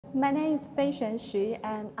My name is Feixuan Xu,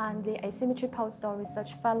 and I'm the Asymmetry Postdoctoral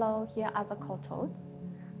Research Fellow here at the Courtauld.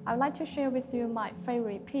 I would like to share with you my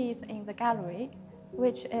favorite piece in the gallery,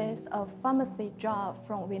 which is a pharmacy jar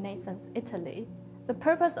from Renaissance Italy. The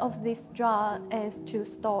purpose of this jar is to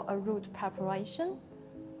store a root preparation,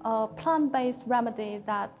 a plant-based remedy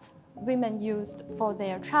that women used for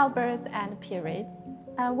their childbirth and periods.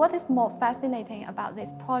 And what is more fascinating about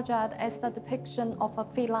this project is the depiction of a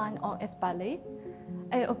feline on its belly.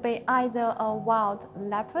 It would be either a wild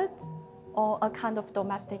leopard or a kind of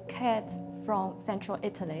domestic cat from central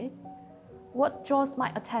Italy. What draws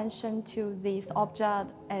my attention to this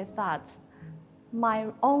object is that my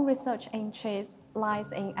own research interest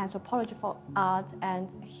lies in anthropological art and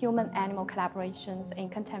human-animal collaborations in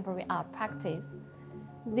contemporary art practice.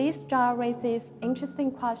 This jar raises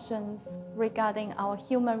interesting questions regarding our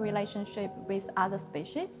human relationship with other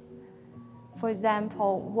species. For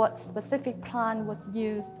example, what specific plant was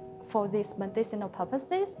used for these medicinal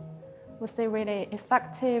purposes? Was it really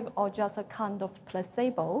effective or just a kind of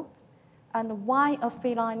placebo? And why a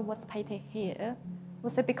feline was painted here?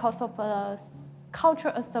 Was it because of a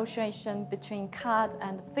cultural association between cat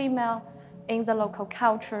and female in the local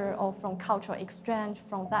culture or from cultural exchange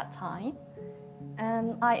from that time?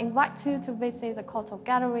 And I invite you to visit the Courtauld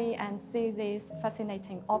Gallery and see this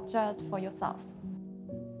fascinating object for yourselves.